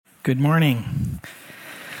Good morning.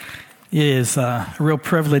 It is a real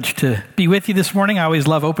privilege to be with you this morning. I always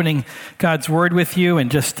love opening God's Word with you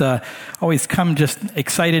and just always come just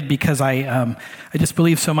excited because I just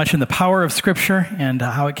believe so much in the power of Scripture and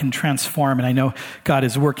how it can transform. And I know God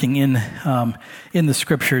is working in the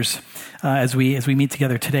Scriptures as we meet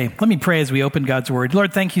together today. Let me pray as we open God's Word.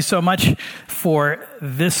 Lord, thank you so much for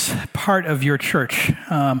this part of your church.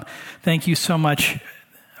 Thank you so much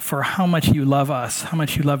for how much you love us, how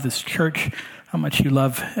much you love this church, how much you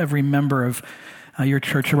love every member of your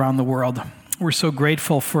church around the world. We're so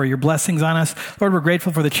grateful for your blessings on us. Lord, we're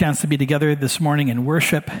grateful for the chance to be together this morning in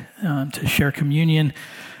worship, to share communion,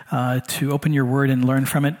 to open your word and learn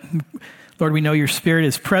from it. Lord, we know your Spirit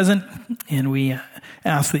is present, and we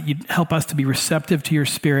ask that you help us to be receptive to your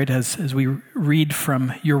Spirit as we read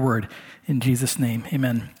from your word. In Jesus' name,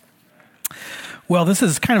 amen. Well, this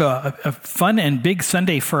is kind of a fun and big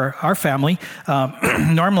Sunday for our family.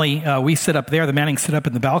 Normally, we sit up there. The Mannings sit up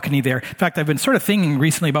in the balcony there. In fact, I've been sort of thinking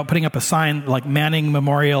recently about putting up a sign like Manning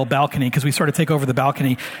Memorial Balcony, because we sort of take over the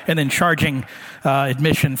balcony and then charging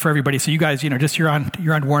admission for everybody. So you guys, you're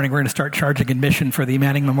on warning. We're going to start charging admission for the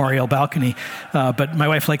Manning Memorial Balcony. But my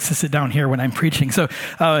wife likes to sit down here when I'm preaching. So,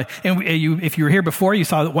 if you were here before, you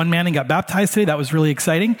saw that one Manning got baptized today. That was really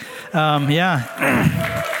exciting.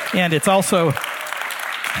 And it's also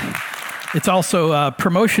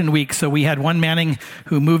promotion week, so we had one Manning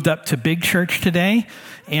who moved up to Big Church today,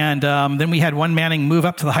 and then we had one Manning move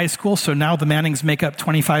up to the high school, so now the Mannings make up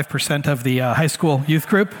 25% of the high school youth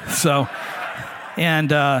group. So,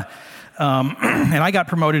 and I got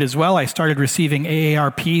promoted as well. I started receiving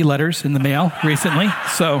AARP letters in the mail recently,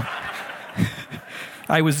 so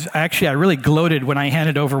I really gloated when I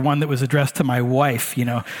handed over one that was addressed to my wife.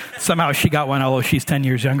 Somehow she got one, although she's 10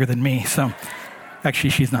 years younger than me, so.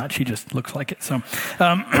 Actually, she's not. She just looks like it. So,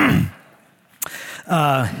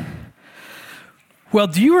 well,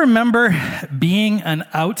 do you remember being an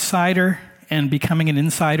outsider and becoming an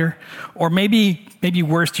insider? Or maybe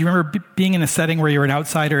worse, do you remember being in a setting where you're an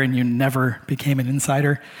outsider and you never became an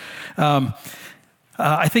insider?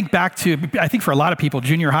 I think for a lot of people,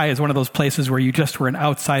 junior high is one of those places where you just were an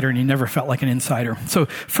outsider and you never felt like an insider. So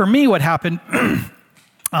for me, what happened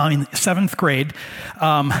in seventh grade,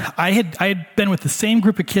 I had been with the same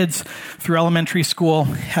group of kids through elementary school,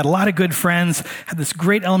 had a lot of good friends, had this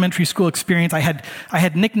great elementary school experience. I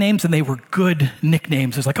had nicknames, and they were good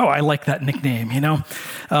nicknames. It was like, oh, I like that nickname,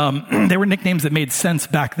 They were nicknames that made sense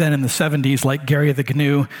back then in the 70s, like Gary the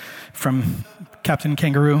Gnu from Captain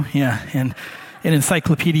Kangaroo, and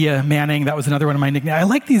Encyclopedia Manning. That was another one of my nicknames. I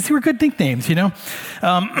like these. They were good nicknames,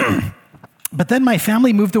 But then my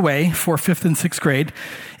family moved away for 5th and 6th grade,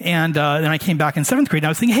 and then I came back in 7th grade, and I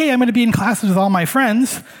was thinking, hey, I'm going to be in classes with all my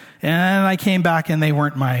friends, and I came back, and they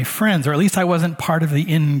weren't my friends, or at least I wasn't part of the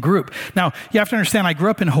in-group. Now, you have to understand, I grew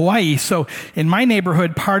up in Hawaii, so in my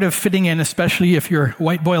neighborhood, part of fitting in, especially if you're a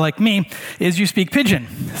white boy like me, is you speak Pidgin.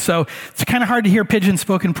 So it's kind of hard to hear Pidgin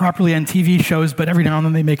spoken properly on TV shows, but every now and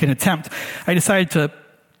then they make an attempt. I decided to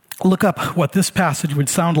look up what this passage would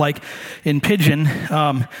sound like in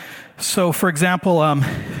Pidgin. So, for example,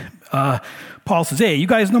 Paul says, hey, you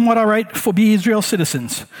guys know what, all right? For be Israel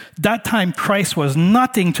citizens. That time Christ was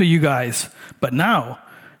nothing to you guys, but now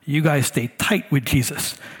you guys stay tight with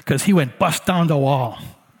Jesus because he went bust down the wall.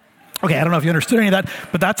 Okay, I don't know if you understood any of that,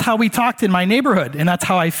 but that's how we talked in my neighborhood, and that's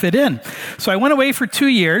how I fit in. So I went away for 2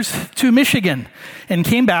 years to Michigan and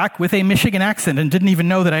came back with a Michigan accent and didn't even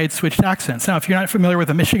know that I had switched accents. Now, if you're not familiar with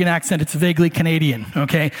a Michigan accent, it's vaguely Canadian,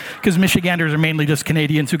 okay? Because Michiganders are mainly just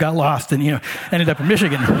Canadians who got lost and, ended up in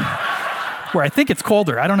Michigan, where I think it's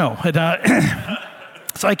colder. I don't know.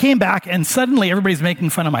 So I came back, and suddenly everybody's making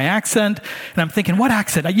fun of my accent, and I'm thinking, what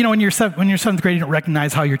accent? When you're 7th grade, you don't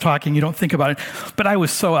recognize how you're talking, you don't think about it. But I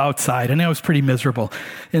was so outside, and I was pretty miserable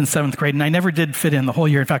in 7th grade, and I never did fit in the whole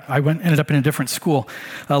year. In fact, I ended up in a different school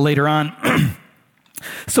later on.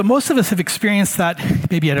 So most of us have experienced that,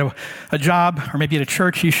 maybe at a job or maybe at a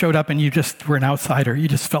church. You showed up and you just were an outsider. You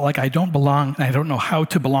just felt like, I don't belong, and I don't know how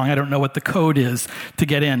to belong. I don't know what the code is to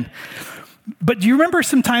get in. But do you remember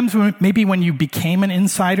some times when you became an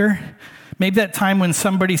insider? Maybe that time when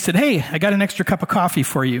somebody said, hey, I got an extra cup of coffee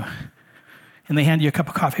for you. And they hand you a cup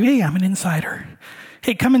of coffee. Hey, I'm an insider.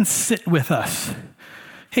 Hey, come and sit with us.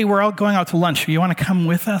 Hey, we're all going out to lunch. You want to come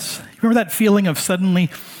with us? You remember that feeling of suddenly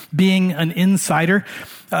being an insider?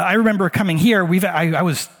 I remember coming here. I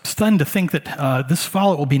was stunned to think that this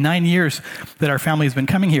fall it will be 9 years that our family has been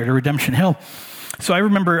coming here to Redemption Hill. So I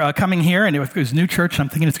remember coming here, and it was new church. I'm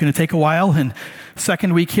thinking it's going to take a while. And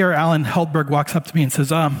second week here, Alan Hultberg walks up to me and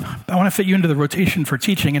says, I want to fit you into the rotation for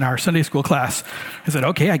teaching in our Sunday school class. I said,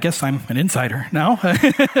 okay, I guess I'm an insider now.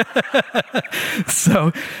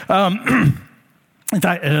 So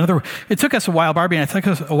it took us a while, Barbie and it took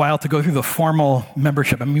us a while to go through the formal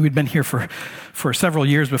membership. I mean, we'd been here for several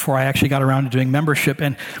years before I actually got around to doing membership.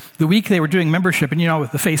 And the week they were doing membership, and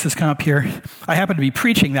with the faces come up here, I happened to be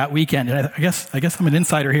preaching that weekend. And I guess I'm an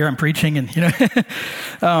insider here. I'm preaching, and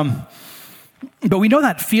but we know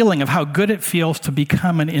that feeling of how good it feels to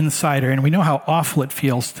become an insider, and we know how awful it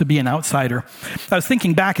feels to be an outsider. I was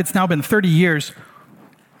thinking back, it's now been 30 years.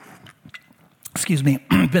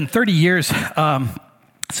 Been 30 years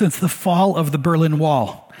since the fall of the Berlin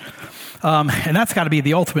Wall. And that's got to be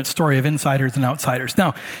the ultimate story of insiders and outsiders.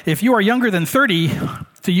 Now, if you are younger than 30,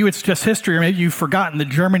 to you it's just history, or maybe you've forgotten that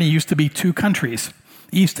Germany used to be two countries,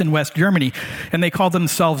 East and West Germany, and they called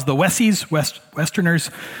themselves the Westies, Westerners,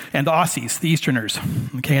 and the Aussies, the Easterners.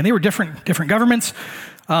 Okay, and they were different governments.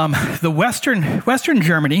 The Western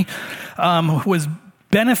Germany was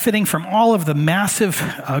benefiting from all of the massive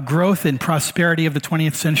growth and prosperity of the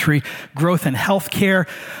 20th century, growth in healthcare.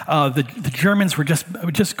 The Germans were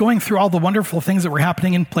just going through all the wonderful things that were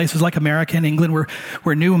happening in places like America and England,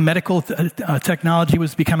 where new medical technology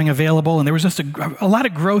was becoming available, and there was just a lot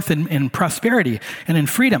of growth in prosperity and in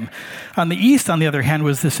freedom. On the East, on the other hand,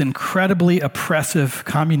 was this incredibly oppressive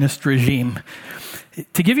communist regime.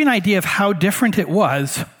 To give you an idea of how different it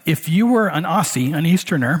was, if you were an Aussie, an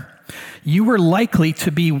Easterner, you were likely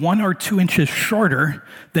to be 1 or 2 inches shorter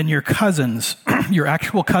than your cousins, your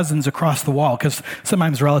actual cousins across the wall, because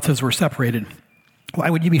sometimes relatives were separated. Why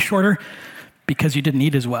would you be shorter? Because you didn't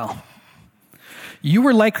eat as well. You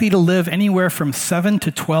were likely to live anywhere from 7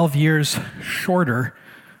 to 12 years shorter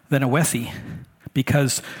than a Wessie,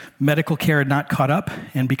 because medical care had not caught up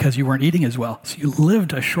and because you weren't eating as well. So you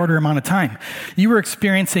lived a shorter amount of time. You were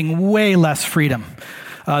experiencing way less freedom.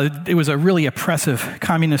 It was a really oppressive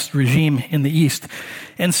communist regime in the East.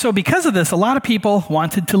 And so because of this, a lot of people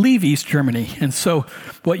wanted to leave East Germany. And so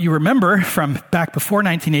what you remember from back before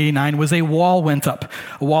 1989 was a wall went up,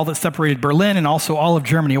 a wall that separated Berlin and also all of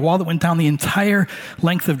Germany, a wall that went down the entire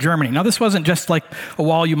length of Germany. Now, this wasn't just like a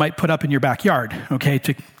wall you might put up in your backyard, okay,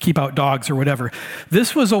 to keep out dogs or whatever.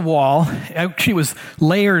 This was a wall, actually it was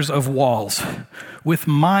layers of walls with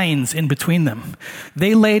mines in between them.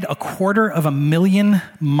 They laid 250,000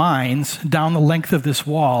 mines down the length of this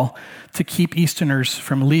wall to keep Easterners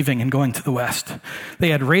from leaving and going to the West. They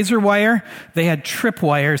had razor wire, they had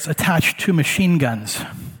tripwires attached to machine guns.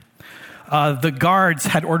 The guards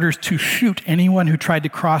had orders to shoot anyone who tried to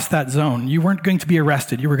cross that zone. You weren't going to be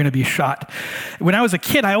arrested, you were going to be shot. When I was a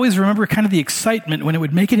kid, I always remember kind of the excitement when it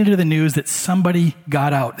would make it into the news that somebody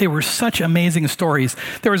got out. They were such amazing stories.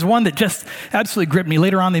 There was one that just absolutely gripped me.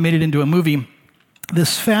 Later on, they made it into a movie.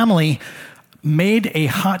 This family made a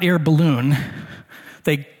hot air balloon.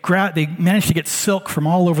 They managed to get silk from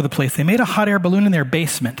all over the place. They made a hot air balloon in their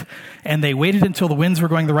basement, and they waited until the winds were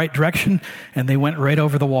going the right direction, and they went right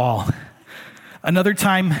over the wall. Another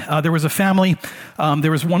time, there was a family.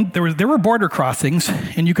 There were border crossings,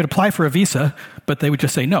 and you could apply for a visa, but they would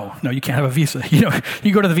just say no, you can't have a visa.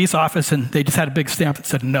 You go to the visa office, and they just had a big stamp that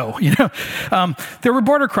said no. There were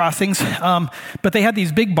border crossings, but they had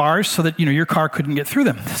these big bars so that your car couldn't get through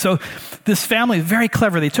them. So this family, very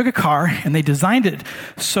clever. They took a car and they designed it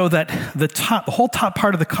so that the whole top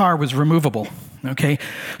part of the car was removable. Okay,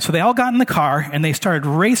 so they all got in the car and they started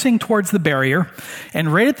racing towards the barrier,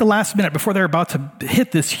 and right at the last minute before they were about to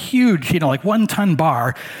hit this huge, like 1-ton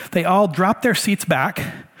bar, they all dropped their seats back,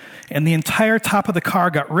 and the entire top of the car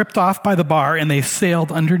got ripped off by the bar, and they sailed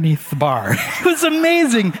underneath the bar. It was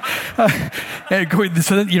amazing. So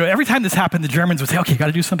every time this happened, the Germans would say, okay, got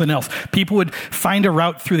to do something else. People would find a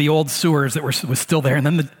route through the old sewers that was still there, and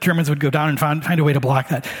then the Germans would go down and find a way to block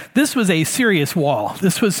that. This was a serious wall.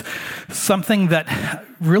 This was something that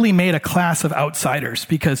really made a class of outsiders,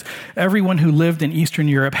 because everyone who lived in Eastern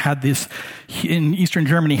Europe in Eastern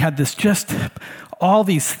Germany had this just all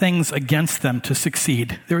these things against them to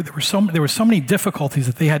succeed. There were so many difficulties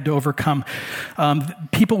that they had to overcome.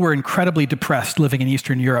 People were incredibly depressed living in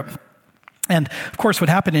Eastern Europe. And of course, what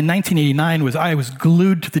happened in 1989 was I was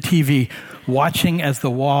glued to the TV watching as the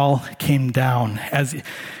wall came down. As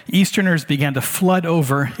Easterners began to flood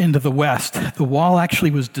over into the West, the wall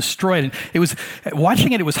actually was destroyed. And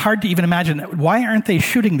watching it was hard to even imagine, why aren't they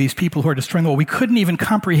shooting these people who are destroying the wall? We couldn't even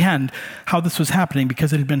comprehend how this was happening,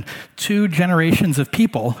 because it had been 2 generations of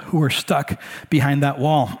people who were stuck behind that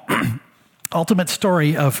wall. ultimate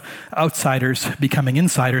story of outsiders becoming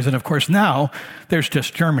insiders. And of course, now there's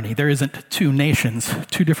just Germany. There isn't two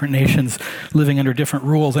different nations living under different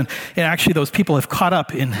rules. And actually, those people have caught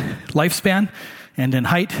up in lifespan and in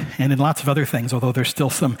height and in lots of other things, although there's still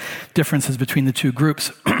some differences between the two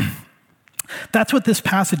groups. That's what this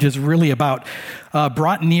passage is really about,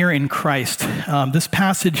 brought near in Christ. This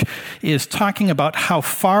passage is talking about how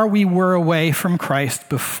far we were away from Christ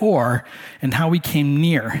before and how we came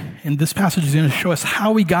near. And this passage is going to show us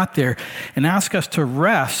how we got there and ask us to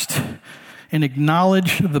rest and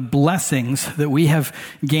acknowledge the blessings that we have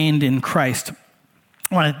gained in Christ.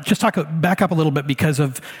 I want to just back up a little bit because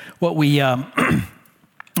of what we...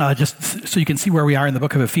 just so you can see where we are in the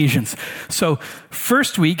book of Ephesians. So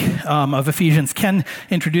first week of Ephesians, Ken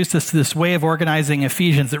introduced us to this way of organizing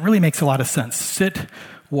Ephesians that really makes a lot of sense. Sit,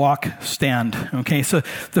 walk, stand. Okay, so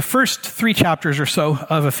the first 3 chapters or so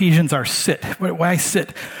of Ephesians are sit. Why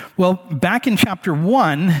sit? Well, back in chapter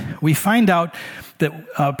 1, we find out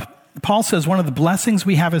that Paul says one of the blessings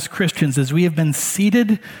we have as Christians is we have been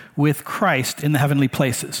seated with Christ in the heavenly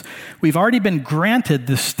places. We've already been granted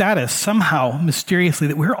the status somehow, mysteriously,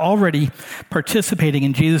 that we're already participating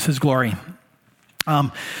in Jesus' glory.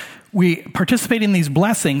 We participate in these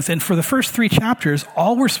blessings, and for the first 3 chapters,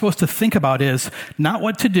 all we're supposed to think about is not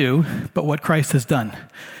what to do, but what Christ has done.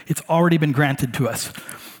 It's already been granted to us.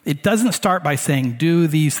 It doesn't start by saying, do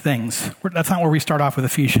these things. That's not where we start off with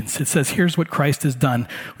Ephesians. It says, here's what Christ has done.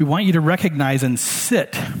 We want you to recognize and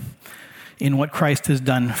sit in what Christ has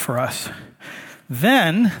done for us.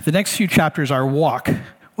 Then, the next few chapters are walk.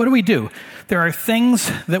 What do? There are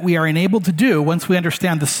things that we are enabled to do once we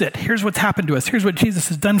understand the sit. Here's what's happened to us. Here's what Jesus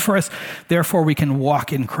has done for us. Therefore, we can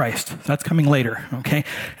walk in Christ. That's coming later, okay?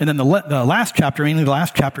 And then the last chapter, mainly the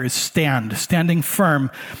last chapter, is stand. Standing firm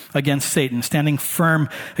against Satan. Standing firm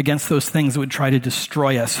against those things that would try to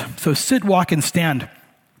destroy us. So sit, walk, and stand.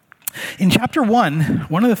 In chapter 1,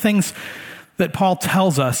 one of the things that Paul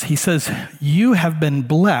tells us, he says, you have been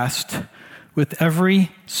blessed with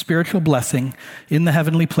every spiritual blessing in the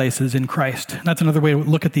heavenly places in Christ. And that's another way to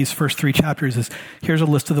look at these first 3 chapters is, here's a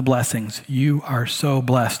list of the blessings. You are so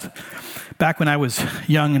blessed. Back when I was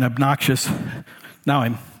young and obnoxious, now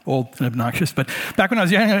I'm old and obnoxious, but back when I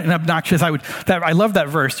was young and obnoxious, I love that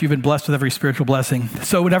verse, you've been blessed with every spiritual blessing.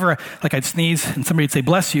 So whenever I'd sneeze and somebody would say,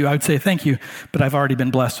 bless you, I would say, thank you, but I've already been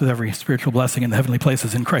blessed with every spiritual blessing in the heavenly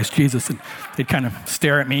places in Christ Jesus. And they'd kind of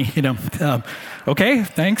stare at me, okay,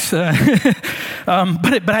 thanks. But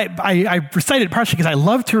I recited partially because I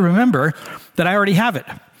love to remember that I already have it.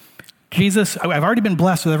 Jesus, I've already been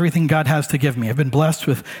blessed with everything God has to give me. I've been blessed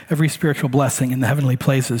with every spiritual blessing in the heavenly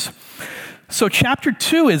places. So chapter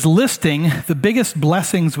 2 is listing the biggest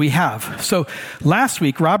blessings we have. So last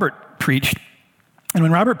week, Robert preached, and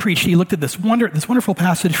when Robert preached, he looked at this wonderful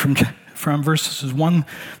passage from verses 1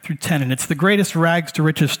 through 10, and it's the greatest rags to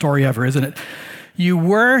riches story ever, isn't it? You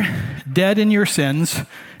were dead in your sins,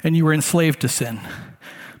 and you were enslaved to sin.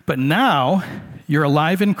 But now, you're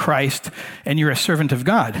alive in Christ, and you're a servant of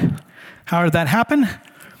God. How did that happen?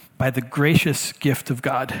 By the gracious gift of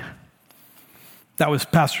God. That was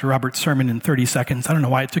Pastor Robert's sermon in 30 seconds. I don't know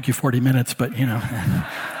why it took you 40 minutes, but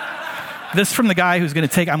This from the guy who's going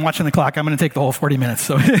to take, I'm watching the clock, I'm going to take the whole 40 minutes.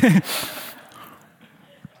 So,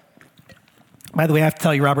 by the way, I have to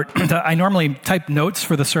tell you, Robert, I normally type notes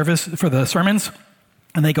for the sermons,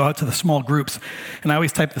 and they go out to the small groups. And I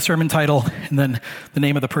always type the sermon title and then the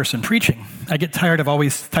name of the person preaching. I get tired of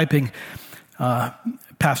always typing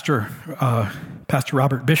Pastor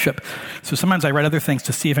Robert Bishop. So sometimes I write other things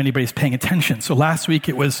to see if anybody's paying attention. So last week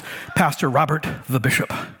it was Pastor Robert the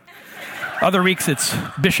Bishop. Other weeks it's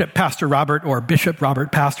Bishop Pastor Robert or Bishop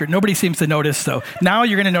Robert Pastor. Nobody seems to notice. So now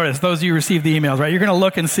you're going to notice, those of you who receive the emails, right? You're going to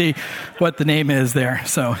look and see what the name is there.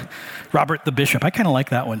 So Robert the Bishop. I kind of like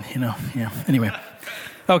that one, Yeah. Anyway.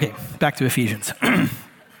 Okay, back to Ephesians.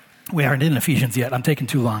 We aren't in Ephesians yet. I'm taking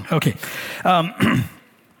too long. Okay.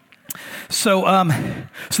 So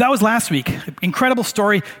that was last week. Incredible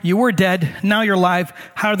story. You were dead. Now you're alive.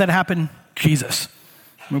 How did that happen? Jesus.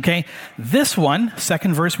 Okay. This one,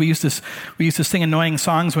 second verse, we used to sing annoying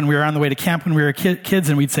songs when we were on the way to camp when we were kids,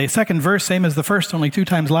 and we'd say second verse, same as the first, only 2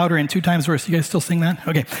 times louder and 2 times worse. You guys still sing that?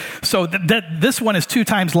 Okay. So this one is 2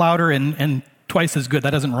 times louder and twice as good.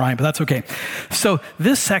 That doesn't rhyme, but that's okay. So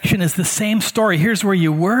this section is the same story. Here's where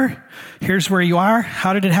you were. Here's where you are.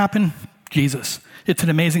 How did it happen? Jesus. It's an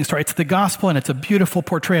amazing story. It's the gospel, and it's a beautiful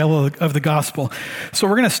portrayal of the gospel. So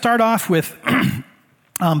we're going to start off with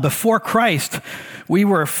before Christ, we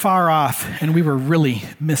were far off, and we were really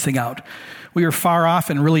missing out. We were far off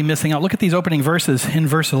and really missing out. Look at these opening verses in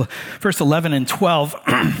verse 11 and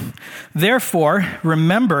 12. Therefore,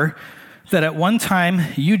 remember that at one time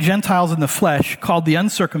you Gentiles in the flesh, called the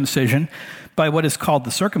uncircumcision by what is called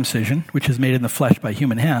the circumcision, which is made in the flesh by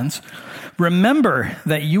human hands, remember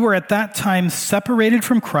that you were at that time separated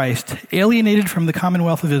from Christ, alienated from the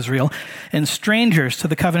commonwealth of Israel, and strangers to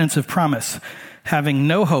the covenants of promise, having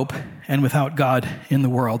no hope and without God in the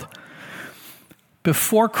world.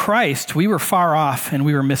 Before Christ, we were far off and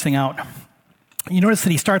we were missing out. You notice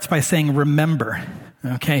that he starts by saying, remember.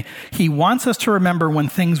 Okay? He wants us to remember when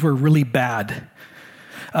things were really bad.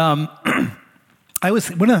 One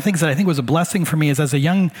of the things that I think was a blessing for me is as a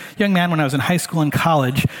young man when I was in high school and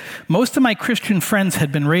college, most of my Christian friends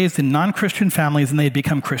had been raised in non-Christian families and they had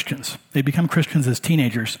become Christians. They'd become Christians as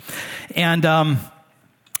teenagers. And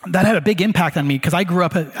that had a big impact on me because I grew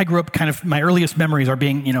up kind of, my earliest memories are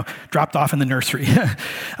being, dropped off in the nursery.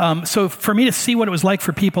 So for me to see what it was like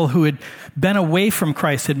for people who had been away from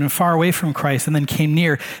Christ, had been far away from Christ, and then came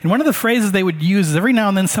near. And one of the phrases they would use is every now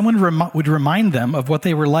and then someone would remind them of what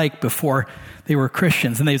they were like before they were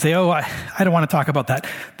Christians. And they'd say, oh, I don't want to talk about that.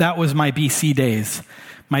 That was my BC days.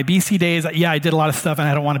 My BC days, yeah, I did a lot of stuff and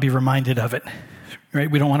I don't want to be reminded of it. Right?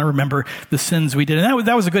 We don't want to remember the sins we did. And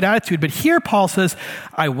that was a good attitude. But here Paul says,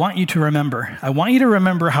 I want you to remember. I want you to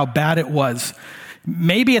remember how bad it was.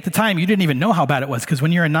 Maybe at the time you didn't even know how bad it was, because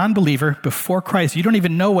when you're a non-believer before Christ, you don't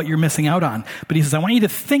even know what you're missing out on. But he says, I want you to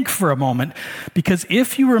think for a moment, because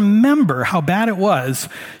if you remember how bad it was,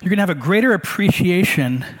 you're going to have a greater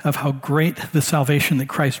appreciation of how great the salvation that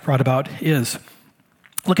Christ brought about is.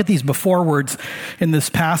 Look at these before words in this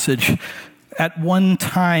passage. At one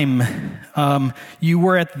time, you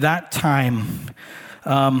were at that time,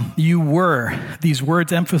 you were, these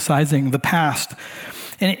words emphasizing the past.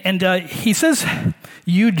 And he says,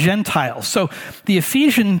 you Gentiles. So the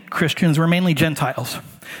Ephesian Christians were mainly Gentiles.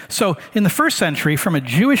 So in the first century, from a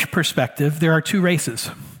Jewish perspective, there are two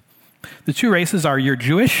races. The two races are you're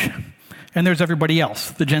Jewish, and there's everybody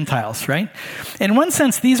else, the Gentiles, right? In one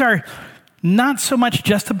sense, these are not so much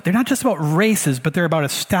they're not just about races, but they're about a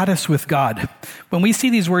status with God. When we see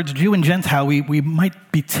these words, Jew and Gentile, we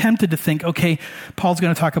might be tempted to think, okay, Paul's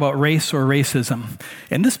going to talk about race or racism.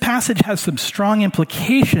 And this passage has some strong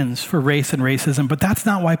implications for race and racism, but that's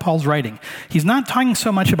not why Paul's writing. He's not talking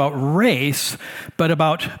so much about race, but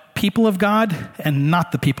about people of God and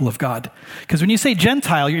not the people of God. Because when you say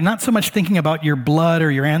Gentile, you're not so much thinking about your blood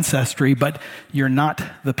or your ancestry, but you're not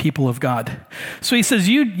the people of God. So he says,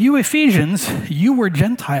 you Ephesians, you were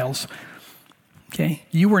Gentiles. Okay?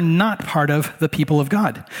 You were not part of the people of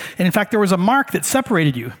God. And in fact, there was a mark that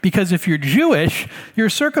separated you, because if you're Jewish, you're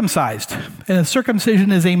circumcised. And a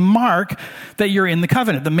circumcision is a mark that you're in the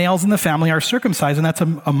covenant. The males in the family are circumcised, and that's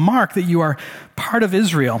a mark that you are part of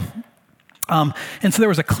Israel. And so there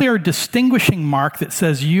was a clear distinguishing mark that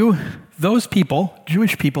says those people,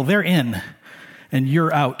 Jewish people, they're in and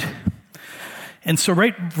you're out. And so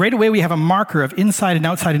right away we have a marker of inside and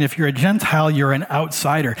outside, and if you're a Gentile, you're an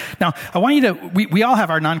outsider. Now, I want you to, we all have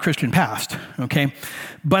our non-Christian past, okay?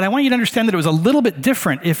 But I want you to understand that it was a little bit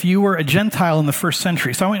different if you were a Gentile in the first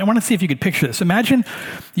century. So I want to see if you could picture this. Imagine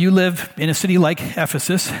you live in a city like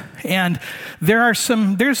Ephesus, and there's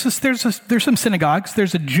some synagogues,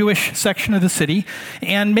 there's a Jewish section of the city,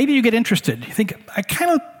 and maybe you get interested. You think, I'm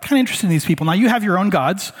kind of interested in these people. Now, you have your own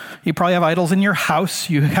gods. You probably have idols in your house.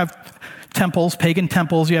 You have temples, pagan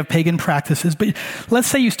temples, you have pagan practices, but let's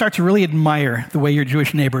say you start to really admire the way your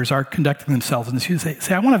Jewish neighbors are conducting themselves, and you say,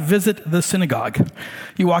 I want to visit the synagogue.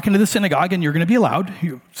 You walk into the synagogue and you're going to be allowed.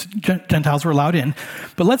 Gentiles were allowed in.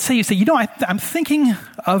 But let's say you say, I'm thinking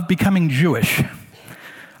of becoming Jewish.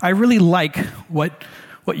 I really like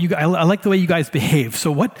I like the way you guys behave. So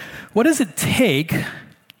what does it take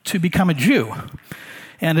to become a Jew?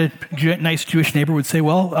 And a nice Jewish neighbor would say,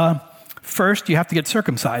 first you have to get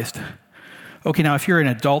circumcised. Okay, now if you're an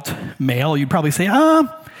adult male, you'd probably say,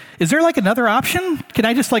 is there like another option? Can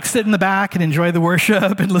I just sit in the back and enjoy the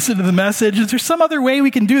worship and listen to the message? Is there some other way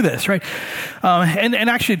we can do this, right? And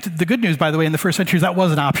actually, the good news, by the way, in the first century, that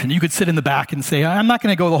was an option. You could sit in the back and say, I'm not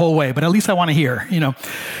going to go the whole way, but at least I want to hear,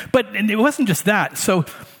 But it wasn't just that. So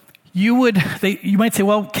you might say,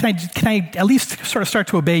 can I at least sort of start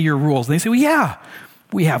to obey your rules? And they say, yeah,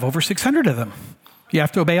 we have over 600 of them. You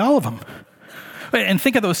have to obey all of them. And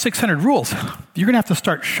think of those 600 rules. You're going to have to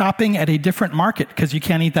start shopping at a different market because you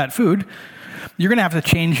can't eat that food. You're going to have to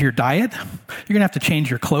change your diet. You're going to have to change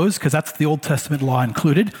your clothes because that's the Old Testament law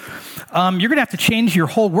included. You're going to have to change your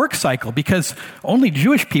whole work cycle because only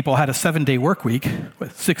Jewish people had a 7-day work week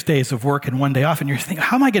with 6 days of work and 1 day off. And you're thinking,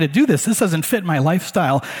 how am I going to do this? This doesn't fit my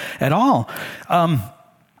lifestyle at all.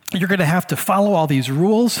 You're going to have to follow all these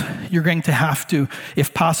rules. You're going to have to,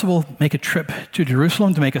 if possible, make a trip to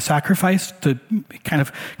Jerusalem to make a sacrifice to kind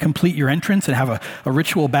of complete your entrance and have a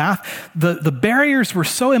ritual bath. The barriers were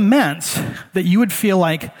so immense that you would feel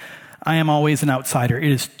like, I am always an outsider.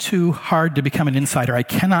 It is too hard to become an insider. I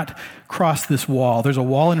cannot cross this wall. There's a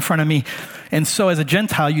wall in front of me. And so as a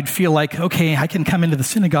Gentile, you'd feel like, okay, I can come into the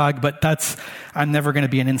synagogue, but I'm never going to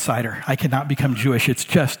be an insider. I cannot become Jewish. It's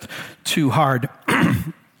just too hard.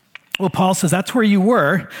 Well, Paul says that's where you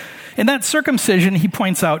were. And that circumcision, he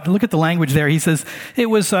points out, look at the language there. He says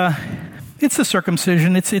it's the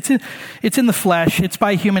circumcision. It's in the flesh. It's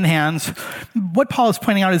by human hands. What Paul is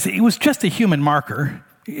pointing out is it was just a human marker.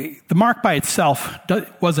 The mark by itself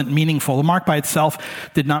wasn't meaningful. The mark by itself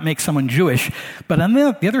did not make someone Jewish. But on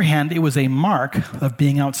the other hand, it was a mark of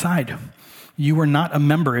being outside. You were not a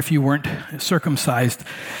member if you weren't circumcised.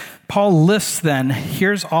 Paul lists then,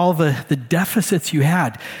 here's all the deficits you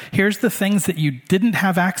had. Here's the things that you didn't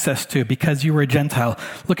have access to because you were a Gentile.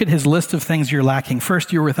 Look at his list of things you're lacking.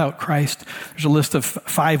 First, you're without Christ. There's a list of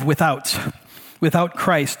 5 withouts. Without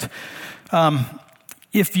Christ.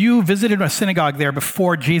 If you visited a synagogue there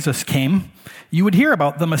before Jesus came, you would hear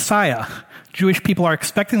about the Messiah. Jewish people are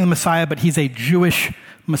expecting the Messiah, but he's a Jewish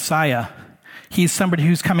Messiah. He's somebody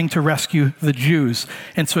who's coming to rescue the Jews.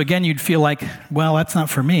 And so again, you'd feel like, well, that's not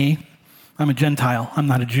for me. I'm a Gentile. I'm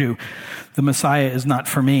not a Jew. The Messiah is not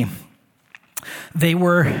for me. They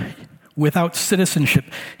were without citizenship.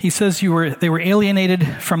 He says they were alienated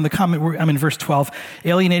from I'm in verse 12,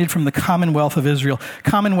 alienated from the commonwealth of Israel.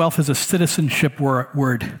 Commonwealth is a citizenship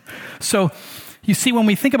word. So you see, when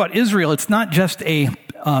we think about Israel, it's not just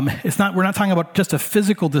we're not talking about just a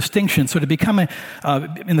physical distinction. So to become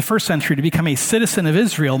in the first century, to become a citizen of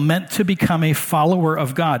Israel meant to become a follower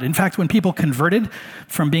of God. In fact, when people converted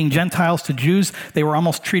from being Gentiles to Jews, they were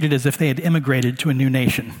almost treated as if they had immigrated to a new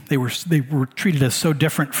nation. They were treated as so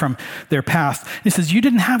different from their past. And he says, you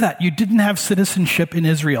didn't have that. You didn't have citizenship in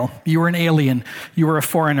Israel. You were an alien. You were a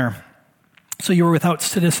foreigner. So you were without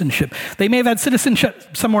citizenship. They may have had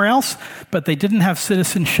citizenship somewhere else, but they didn't have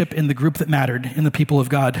citizenship in the group that mattered, in the people of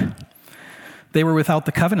God. They were without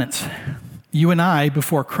the covenants. You and I,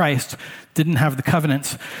 before Christ, didn't have the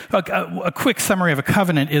covenants. A quick summary of a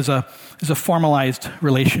covenant is a formalized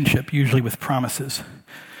relationship, usually with promises.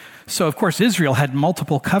 So, of course, Israel had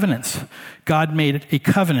multiple covenants. God made a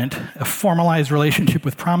covenant, a formalized relationship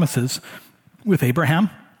with promises with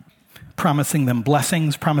Abraham, promising them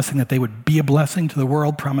blessings, promising that they would be a blessing to the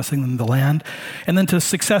world, promising them the land, and then to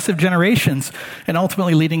successive generations, and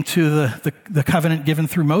ultimately leading to the covenant given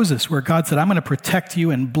through Moses, where God said, I'm going to protect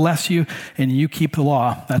you and bless you, and you keep the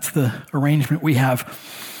law. That's the arrangement we have.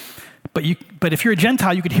 But if you're a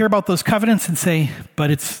Gentile, you could hear about those covenants and say,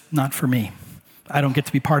 but it's not for me. I don't get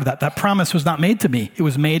to be part of that. That promise was not made to me. It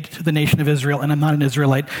was made to the nation of Israel, and I'm not an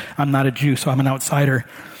Israelite. I'm not a Jew, so I'm an outsider.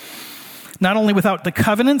 Not only without the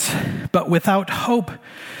covenants, but without hope.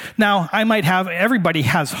 Now, everybody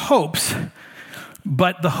has hopes,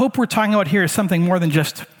 but the hope we're talking about here is something more than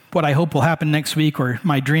just what I hope will happen next week or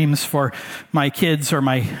my dreams for my kids or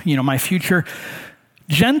my future.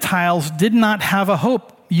 Gentiles did not have a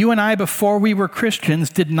hope. You and I, before we were Christians,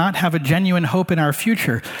 did not have a genuine hope in our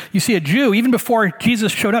future. You see, a Jew, even before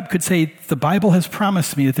Jesus showed up, could say, the Bible has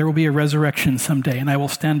promised me that there will be a resurrection someday, and I will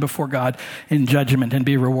stand before God in judgment and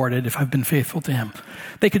be rewarded if I've been faithful to him.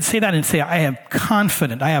 They could say that and say, I am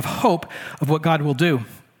confident, I have hope of what God will do.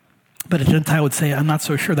 But a Gentile would say, I'm not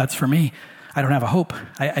so sure that's for me. I don't have a hope.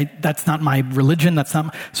 That's not my religion.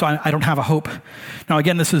 So I don't have a hope. Now,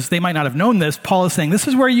 again, they might not have known this. Paul is saying, this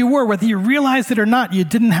is where you were. Whether you realized it or not, you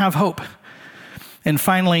didn't have hope. And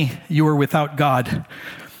finally, you were without God.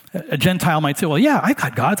 A Gentile might say, well, yeah, I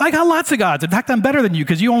got gods. I got lots of gods. In fact, I'm better than you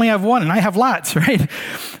because you only have one and I have lots, right?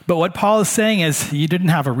 But what Paul is saying is you didn't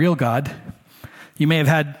have a real God. You may have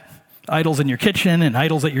had idols in your kitchen and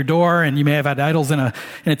idols at your door, and you may have had idols in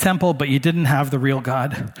a temple, but you didn't have the real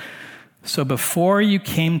God. So before you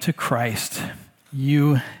came to Christ,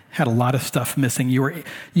 you had a lot of stuff missing.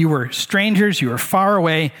 You were strangers, you were far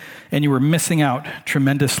away, and you were missing out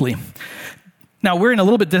tremendously. Now, we're in a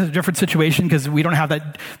little bit different situation because we don't have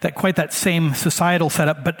that same societal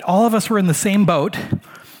setup, but all of us were in the same boat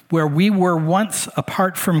where we were once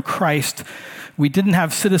apart from Christ. We didn't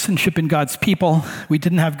have citizenship in God's people. We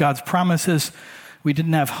didn't have God's promises. We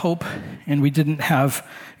didn't have hope, and we didn't have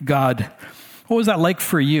God. What was that like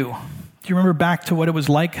for you? Do you remember back to what it was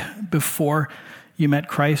like before you met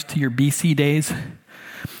Christ, to your BC days?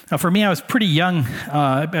 Now, for me, I was pretty young.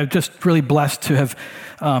 I was just really blessed to have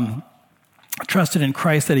trusted in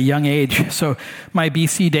Christ at a young age. So my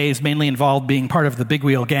BC days mainly involved being part of the big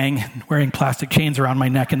wheel gang, wearing plastic chains around my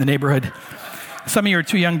neck in the neighborhood. Some of you are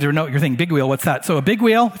too young to know. You're thinking, big wheel, what's that? So a big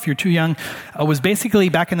wheel, if you're too young, was basically,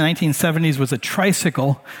 back in the 1970s, was a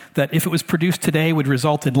tricycle that, if it was produced today, would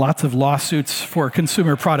result in lots of lawsuits for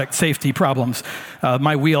consumer product safety problems.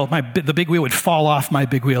 The big wheel would fall off my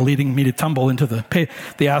big wheel, leading me to tumble into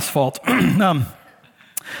the asphalt.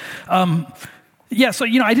 So,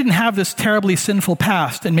 I didn't have this terribly sinful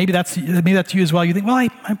past, and maybe that's you as well. You think, well, I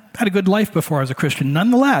had a good life before I was a Christian.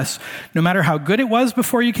 Nonetheless, no matter how good it was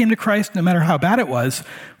before you came to Christ, no matter how bad it was,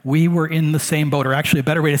 we were in the same boat, or actually a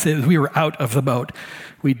better way to say it is we were out of the boat.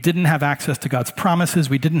 We didn't have access to God's promises.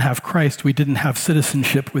 We didn't have Christ. We didn't have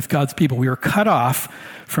citizenship with God's people. We were cut off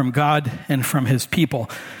from God and from his people,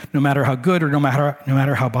 no matter how good or no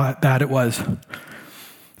matter how bad it was.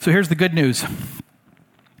 So here's the good news.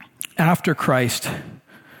 After Christ,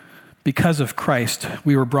 because of Christ,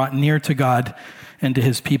 we were brought near to God and to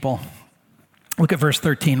his people. Look at verse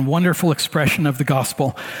 13, wonderful expression of the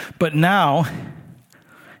gospel. But now,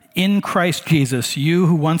 in Christ Jesus, you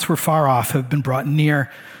who once were far off have been brought near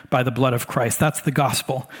by the blood of Christ. That's the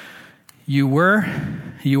gospel. You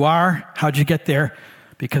are, how'd you get there?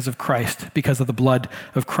 Because of Christ, because of the blood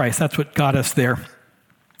of Christ. That's what got us there.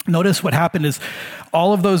 Notice what happened is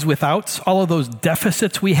all of those withouts, all of those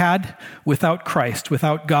deficits we had without Christ,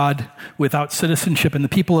 without God, without citizenship in the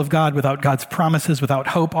people of God, without God's promises, without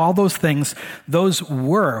hope, all those things,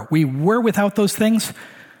 we were without those things,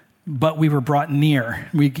 but we were brought near.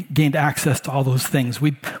 We gained access to all those things.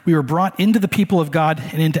 We were brought into the people of God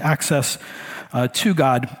and into access to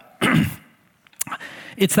God.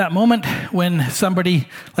 It's that moment when somebody,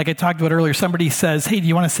 like I talked about earlier, somebody says, hey, do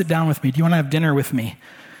you want to sit down with me? Do you want to have dinner with me?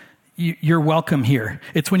 You're welcome here.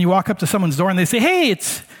 It's when you walk up to someone's door and they say, hey,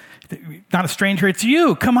 it's not a stranger, it's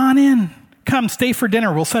you. Come on in. Come, stay for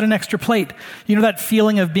dinner. We'll set an extra plate. You know that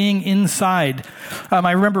feeling of being inside.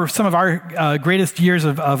 I remember some of our greatest years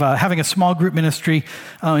of having a small group ministry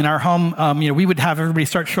in our home. We would have everybody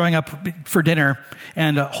start showing up for dinner,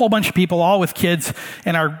 and a whole bunch of people, all with kids,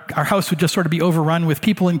 and our house would just sort of be overrun with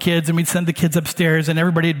people and kids, and we'd send the kids upstairs, and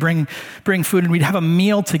everybody would bring food, and we'd have a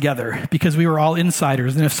meal together because we were all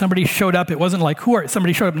insiders. And if somebody showed up, it wasn't like,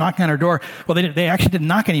 somebody showed up knocking on our door. Well, they actually didn't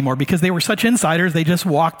knock anymore because they were such insiders, they just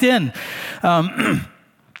walked in.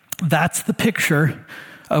 That's the picture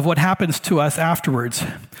of what happens to us afterwards.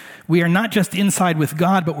 We are not just inside with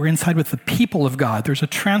God, but we're inside with the people of God. There's a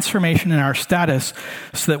transformation in our status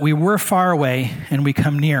so that we were far away and we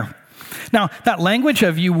come near. Now, that language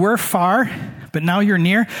of you were far, but now you're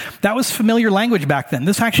near, that was familiar language back then.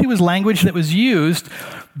 This actually was language that was used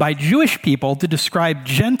by Jewish people to describe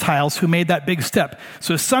Gentiles who made that big step.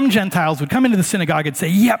 So some Gentiles would come into the synagogue and say,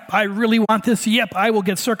 yep, I really want this. Yep, I will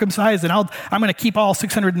get circumcised and I'm going to keep all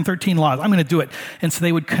 613 laws. I'm going to do it. And so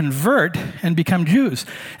they would convert and become Jews.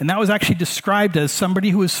 And that was actually described as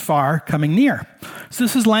somebody who was far coming near. So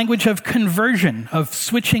this is language of conversion, of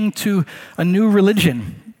switching to a new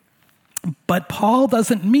religion. But Paul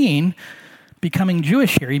doesn't mean becoming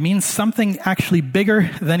Jewish here. He means something actually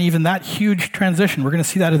bigger than even that huge transition. We're going to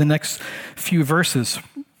see that in the next few verses.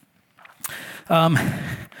 At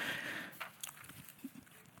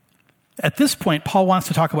this point, Paul wants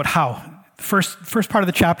to talk about how. The first part of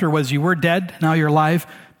the chapter was you were dead, now you're alive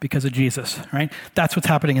because of Jesus, right? That's what's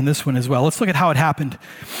happening in this one as well. Let's look at how it happened.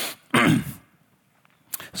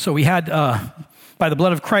 So we had by the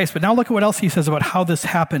blood of Christ, but now look at what else he says about how this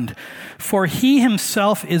happened. For he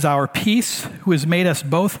himself is our peace, who has made us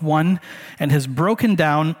both one and has broken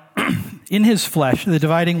down in his flesh the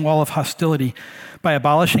dividing wall of hostility by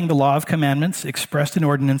abolishing the law of commandments expressed in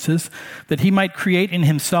ordinances, that he might create in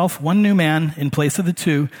himself one new man in place of the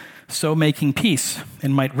two, so making peace,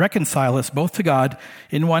 and might reconcile us both to God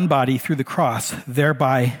in one body through the cross,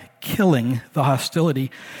 thereby killing the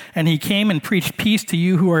hostility. And he came and preached peace to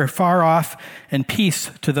you who are far off and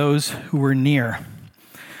peace to those who were near.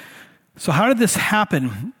 So how did this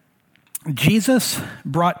happen? Jesus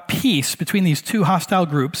brought peace between these two hostile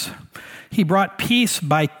groups. He brought peace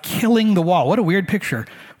by killing the wall. What a weird picture.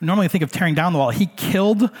 We normally think of tearing down the wall. He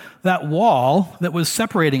killed that wall that was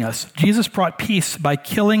separating us. Jesus brought peace by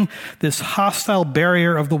killing this hostile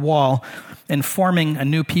barrier of the wall and forming a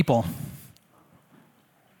new people.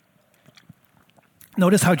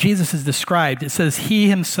 Notice how Jesus is described. It says, he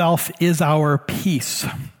himself is our peace.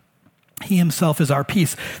 He himself is our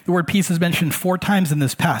peace. The word peace is mentioned 4 times in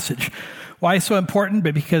this passage. Why so important?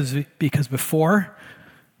 But because before,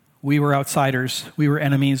 we were outsiders, we were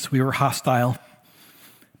enemies, we were hostile.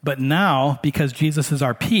 But now, because Jesus is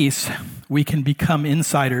our peace, we can become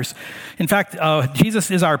insiders. In fact, Jesus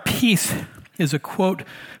is our peace is a quote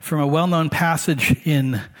from a well-known passage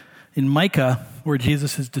in Micah where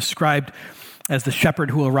Jesus is described as the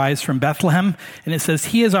shepherd who will rise from Bethlehem. And it says,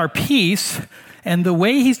 he is our peace. And the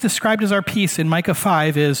way he's described as our peace in Micah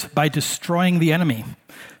 5 is by destroying the enemy.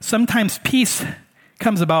 Sometimes peace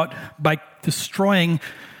comes about by destroying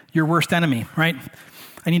your worst enemy, right?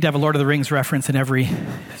 I need to have a Lord of the Rings reference in every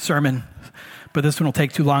sermon, but this one will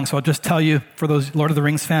take too long. So I'll just tell you, for those Lord of the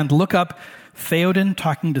Rings fans, look up Theoden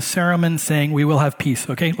talking to Saruman saying, we will have peace,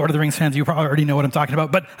 okay? Lord of the Rings fans, you probably already know what I'm talking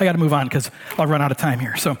about, but I got to move on because I'll run out of time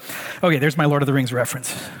here. So, okay, there's my Lord of the Rings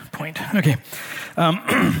reference point. Okay.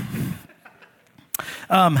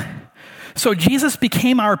 So Jesus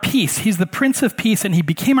became our peace. He's the Prince of Peace, and he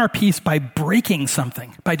became our peace by breaking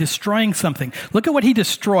something, by destroying something. Look at what he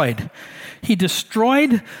destroyed. He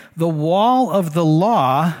destroyed the wall of the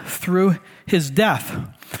law through his death.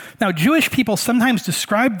 Now, Jewish people sometimes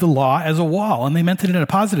described the law as a wall, and they meant it in a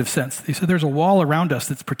positive sense. They said there's a wall around us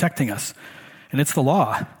that's protecting us, and it's the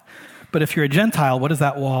law. But if you're a Gentile, what does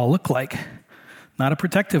that wall look like? Not a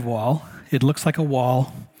protective wall. It looks like a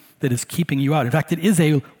wall that is keeping you out. In fact, it is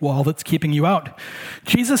a wall that's keeping you out.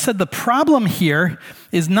 Jesus said the problem here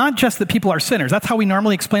is not just that people are sinners. That's how we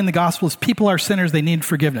normally explain the gospel, is people are sinners, they need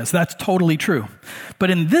forgiveness. That's totally true.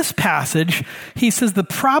 But in this passage, he says the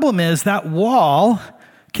problem is that wall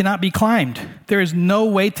cannot be climbed. There is no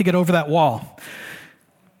way to get over that wall.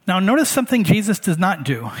 Now, notice something Jesus does not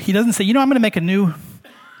do. He doesn't say, I'm going to make a new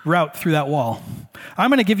route through that wall.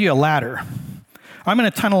 I'm going to give you a ladder. I'm going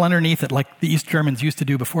to tunnel underneath it like the East Germans used to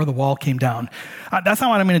do before the wall came down. That's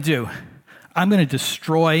not what I'm going to do. I'm going to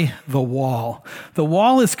destroy the wall. The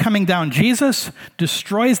wall is coming down. Jesus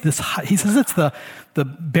destroys this. He says it's the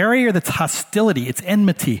barrier that's hostility. It's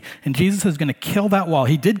enmity. And Jesus is going to kill that wall.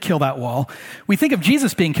 He did kill that wall. We think of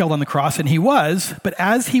Jesus being killed on the cross, and he was. But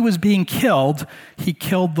as he was being killed, he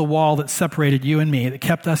killed the wall that separated you and me, that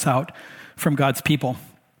kept us out from God's people.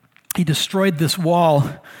 He destroyed this wall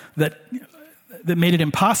that made it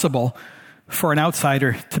impossible for an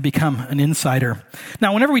outsider to become an insider.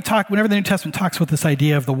 Now, whenever the New Testament talks about this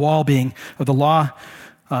idea of the wall of the law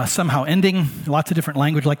somehow ending, lots of different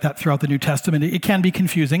language like that throughout the New Testament, it can be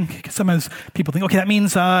confusing. Sometimes people think, okay, that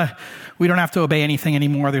means we don't have to obey anything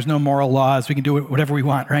anymore. There's no moral laws. We can do whatever we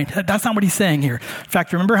want, right? That's not what he's saying here. In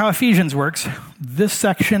fact, remember how Ephesians works. This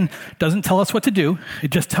section doesn't tell us what to do. It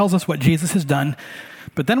just tells us what Jesus has done.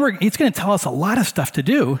 But then it's going to tell us a lot of stuff to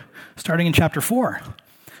do, starting in chapter 4.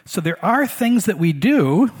 So there are things that we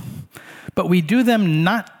do, but we do them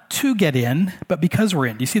not to get in, but because we're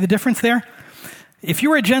in. Do you see the difference there? If you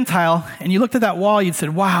were a Gentile and you looked at that wall, you'd say,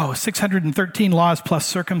 wow, 613 laws plus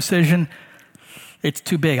circumcision. It's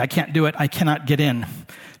too big. I can't do it. I cannot get in.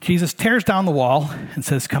 Jesus tears down the wall and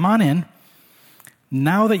says, come on in.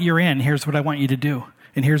 Now that you're in, here's what I want you to do.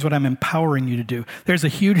 And here's what I'm empowering you to do. There's a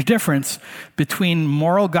huge difference between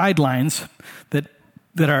moral guidelines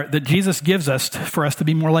that Jesus gives us for us to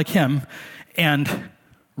be more like him and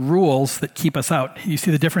rules that keep us out. You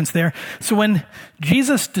see the difference there? So when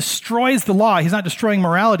Jesus destroys the law, he's not destroying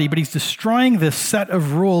morality, but he's destroying this set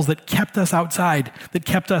of rules that kept us outside, that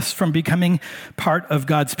kept us from becoming part of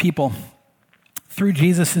God's people. Through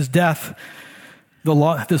Jesus' death,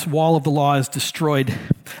 this wall of the law is destroyed.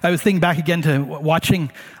 I was thinking back again to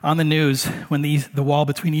watching on the news when the wall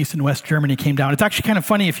between East and West Germany came down. It's actually kind of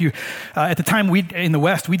funny if you, at the time in the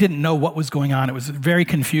West, we didn't know what was going on. It was very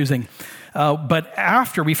confusing. But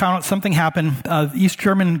after we found out something happened, the East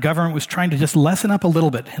German government was trying to just lessen up a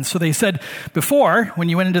little bit. And so they said, before, when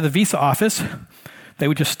you went into the visa office, they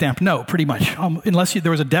would just stamp no, pretty much. Unless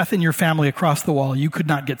there was a death in your family across the wall, you could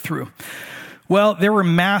not get through. Well, there were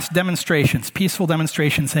mass demonstrations, peaceful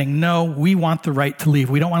demonstrations saying, no, we want the right to leave.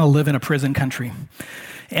 We don't want to live in a prison country.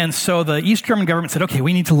 And so the East German government said, okay,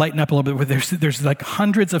 we need to lighten up a little bit. There's like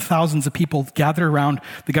hundreds of thousands of people gathered around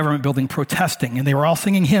the government building protesting. And they were all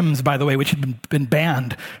singing hymns, by the way, which had been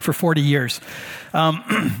banned for 40 years.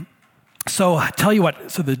 So I tell you what,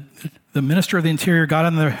 so the Minister of the Interior got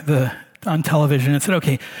on television and said,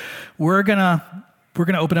 okay, we're gonna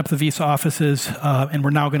open up the visa offices and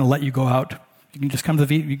we're now going to let you go out. You can just come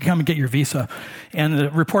and get your visa. And the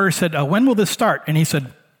reporter said, when will this start? And he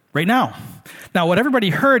said, right now. Now, what everybody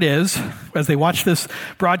heard is, as they watched this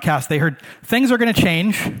broadcast, they heard things are going to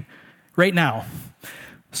change right now.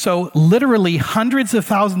 So literally hundreds of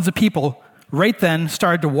thousands of people right then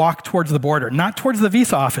started to walk towards the border, not towards the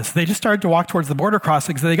visa office. They just started to walk towards the border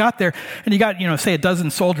crossing. So they got there, and you got, say a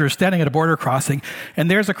dozen soldiers standing at a border crossing,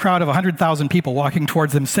 and there's a crowd of 100,000 people walking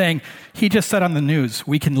towards them saying, he just said on the news,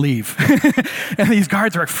 we can leave. And these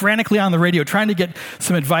guards are frantically on the radio trying to get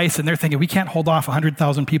some advice, and they're thinking, we can't hold off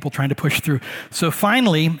 100,000 people trying to push through. So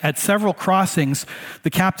finally, at several crossings, the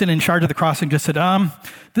captain in charge of the crossing just said,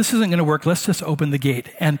 this isn't going to work. Let's just open the gate.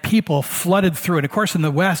 And people flooded through. And of course, in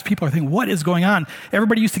the West, people are thinking, what is going on?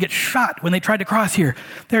 Everybody used to get shot when they tried to cross here.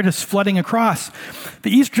 They're just flooding across. The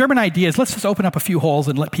East German idea is let's just open up a few holes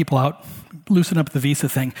and let people out, loosen up the visa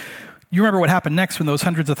thing. You remember what happened next when those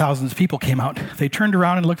hundreds of thousands of people came out. They turned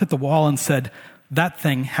around and looked at the wall and said, that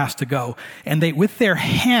thing has to go. And they, with their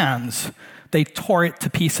hands, they tore it to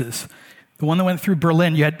pieces. The one that went through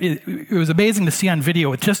Berlin, it was amazing to see on video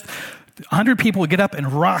with just 100 people would get up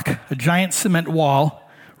and rock a giant cement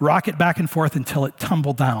wall, rock it back and forth until it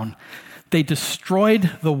tumbled down. They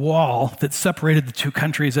destroyed the wall that separated the two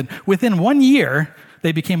countries, and within 1 year,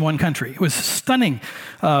 they became one country. It was stunning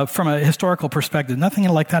from a historical perspective. Nothing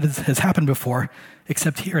like that has happened before,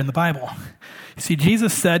 except here in the Bible. You see,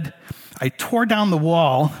 Jesus said, I tore down the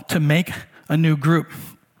wall to make a new group.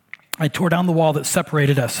 I tore down the wall that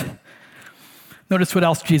separated us. Notice what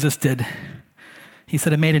else Jesus did. He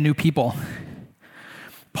said, I made a new people.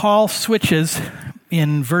 Paul switches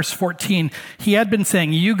in verse 14. He had been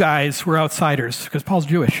saying, you guys were outsiders, because Paul's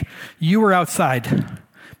Jewish. You were outside.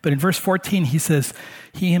 But in verse 14, he says,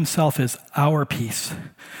 he himself is our peace.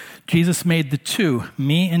 Jesus made the two,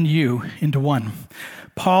 me and you, into one.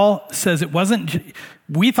 Paul says it wasn't,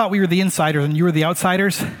 we thought we were the insiders and you were the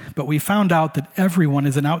outsiders, but we found out that everyone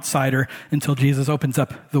is an outsider until Jesus opens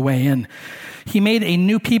up the way in. He made a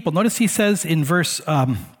new people. Notice he says in verse,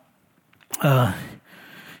 I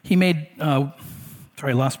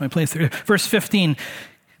lost my place there. Verse 15,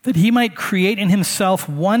 that he might create in himself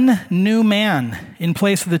one new man in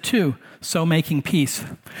place of the two, so making peace.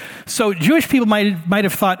 So Jewish people might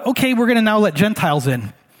have thought, okay, we're going to now let Gentiles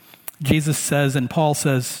in. Jesus says, and Paul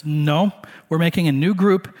says, no, we're making a new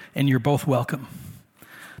group, and you're both welcome.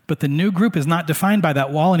 But the new group is not defined by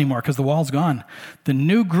that wall anymore, because the wall's gone. The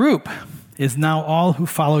new group is now all who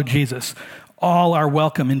follow Jesus. All are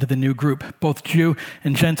welcome into the new group. Both Jew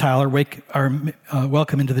and Gentile are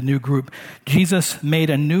welcome into the new group. Jesus made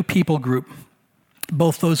a new people group.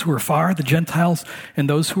 Both those who are far, the Gentiles, and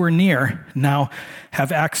those who are near now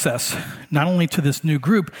have access, not only to this new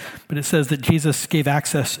group, but it says that Jesus gave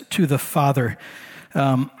access to the Father.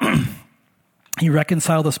 He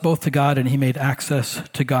reconciled us both to God, and he made access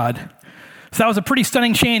to God. So that was a pretty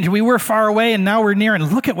stunning change. We were far away, and now we're near.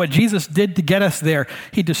 And look at what Jesus did to get us there.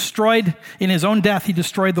 He destroyed, in his own death, he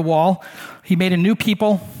destroyed the wall. He made a new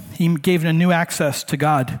people. He gave a new access to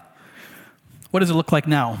God. What does it look like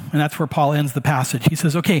now? And that's where Paul ends the passage. He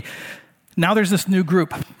says, okay, now there's this new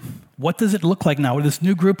group. What does it look like now? This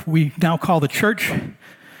new group we now call the church.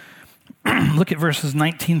 Look at verses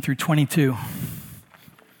 19 through 22.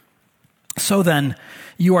 So then,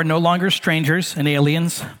 you are no longer strangers and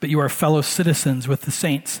aliens, but you are fellow citizens with the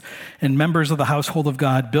saints and members of the household of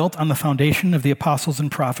God, built on the foundation of the apostles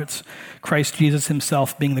and prophets, Christ Jesus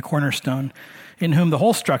himself being the cornerstone, in whom the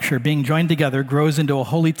whole structure, being joined together, grows into a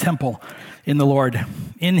holy temple in the Lord.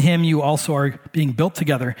 In him you also are being built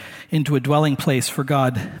together into a dwelling place for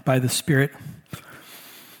God by the Spirit.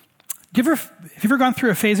 Have you ever gone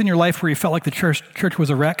through a phase in your life where you felt like the church was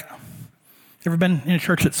a wreck? Ever been in a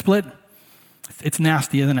church that split? It's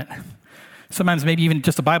nasty, isn't it? Sometimes maybe even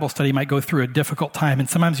just a Bible study might go through a difficult time, and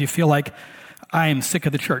sometimes you feel like, I am sick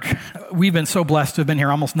of the church. We've been so blessed to have been here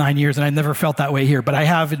almost 9 years, and I've never felt that way here. But I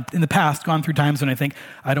have, in the past, gone through times when I think,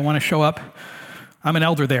 I don't want to show up. I'm an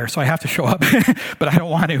elder there, so I have to show up, but I don't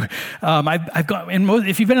want to. I've gone,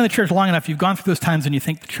 if you've been in the church long enough, you've gone through those times when you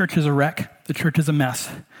think the church is a wreck, the church is a mess.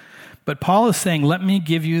 But Paul is saying, let me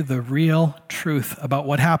give you the real truth about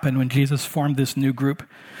what happened when Jesus formed this new group.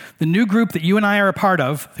 The new group that you and I are a part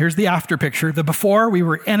of, here's the after picture. The before, we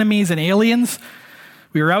were enemies and aliens.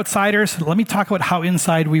 We were outsiders. Let me talk about how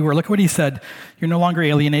inside we were. Look at what he said. You're no longer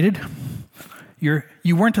alienated.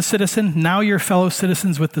 You weren't a citizen. Now you're fellow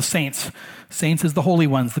citizens with the saints. Saints is the holy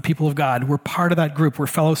ones, the people of God. We're part of that group. We're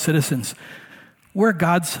fellow citizens. We're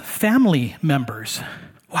God's family members.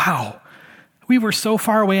 Wow. We were so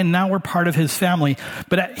far away, and now we're part of his family.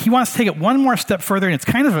 But he wants to take it one more step further, and it's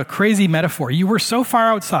kind of a crazy metaphor. You were so far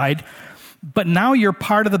outside, but now you're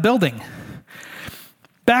part of the building.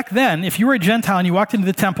 Back then, if you were a Gentile and you walked into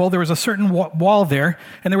the temple, there was a certain wall there,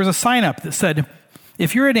 and there was a sign up that said,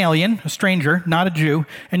 if you're an alien, a stranger, not a Jew,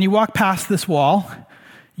 and you walk past this wall,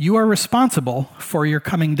 you are responsible for your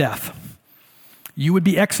coming death. You would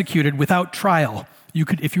be executed without trial.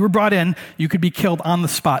 If you were brought in, you could be killed on the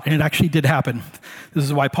spot, and it actually did happen. This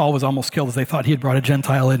is why Paul was almost killed, as they thought he had brought a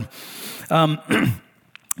Gentile in.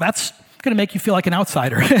 That's going to make you feel like an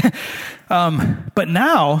outsider. But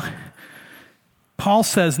now, Paul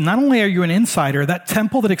says, not only are you an insider, that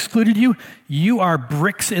temple that excluded you, you are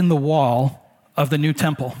bricks in the wall of the new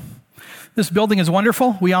temple. This building is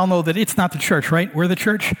wonderful. We all know that it's not the church, right? We're the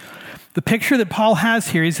church. The picture that Paul has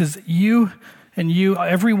here, he says, you,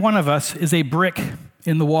 every one of us is a brick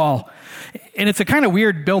in the wall. And it's a kind of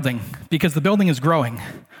weird building because the building is growing.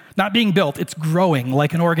 Not being built, it's growing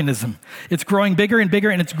like an organism. It's growing bigger and bigger,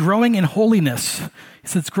 and it's growing in holiness. He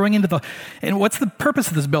says it's growing into and what's the purpose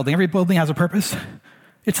of this building? Every building has a purpose.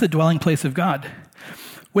 It's the dwelling place of God.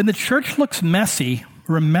 When the church looks messy,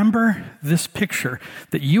 remember this picture,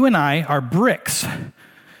 that you and I are bricks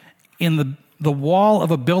in the wall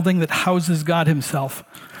of a building that houses God himself.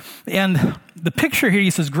 And the picture here,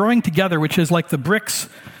 he says, growing together, which is like the bricks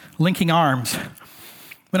linking arms.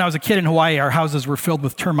 When I was a kid in Hawaii, our houses were filled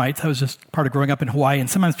with termites. I was just part of growing up in Hawaii. And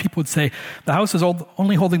sometimes people would say, the house is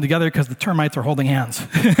only holding together because the termites are holding hands.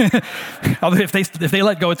 Although if they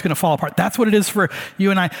let go, it's going to fall apart. That's what it is for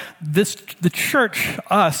you and I. The church,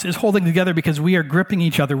 us, is holding together because we are gripping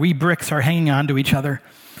each other. We bricks are hanging on to each other.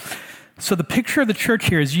 So the picture of the church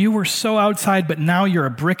here is you were so outside, but now you're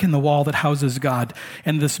a brick in the wall that houses God.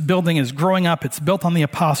 And this building is growing up. It's built on the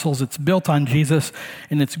apostles. It's built on Jesus.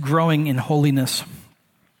 And it's growing in holiness.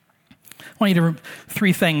 I want you to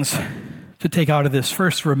three things to take out of this.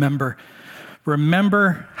 First, remember.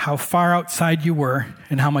 Remember how far outside you were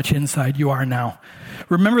and how much inside you are now.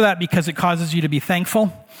 Remember that because it causes you to be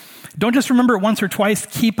thankful. Don't just remember it once or twice.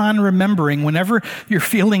 Keep on remembering. Whenever you're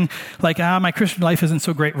feeling like, my Christian life isn't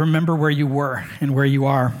so great, remember where you were and where you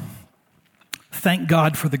are. Thank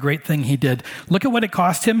God for the great thing he did. Look at what it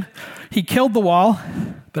cost him. He killed the wall,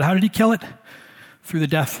 but how did he kill it? Through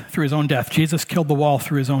his own death. Jesus killed the wall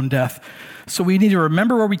through his own death. So we need to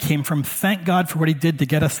remember where we came from, thank God for what he did to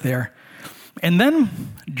get us there. And then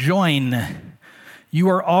join. You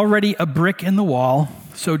are already a brick in the wall,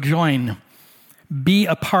 so join. Be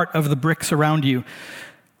a part of the bricks around you.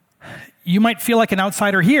 You might feel like an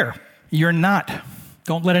outsider here. You're not.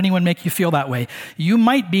 Don't let anyone make you feel that way. You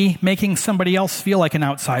might be making somebody else feel like an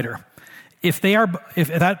outsider. If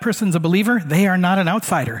that person's a believer, they are not an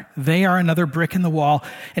outsider. They are another brick in the wall,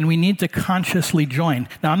 and we need to consciously join.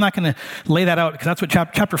 Now, I'm not going to lay that out because that's what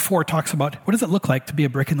chapter 4 talks about. What does it look like to be a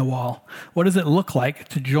brick in the wall? What does it look like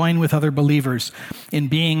to join with other believers in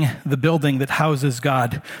being the building that houses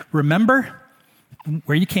God? Remember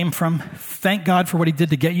where you came from. Thank God for what he did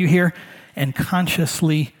to get you here, and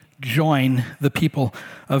consciously join the people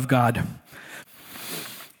of God.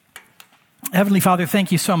 Heavenly Father,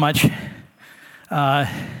 thank you so much.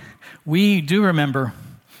 We do remember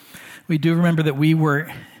that we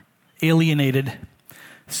were alienated,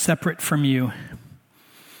 separate from you.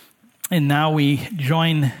 And now we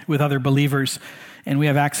join with other believers and we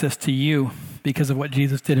have access to you because of what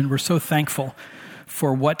Jesus did. And we're so thankful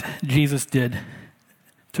for what Jesus did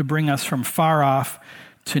to bring us from far off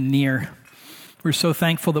to near. We're so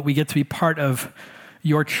thankful that we get to be part of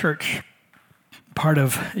your church, part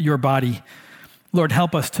of your body. Lord,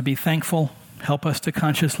 help us to be thankful. Help us to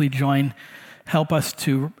consciously join. Help us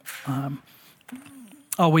to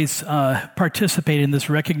always participate in this,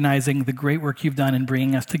 recognizing the great work you've done in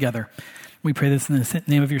bringing us together. We pray this in the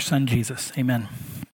name of your Son, Jesus. Amen.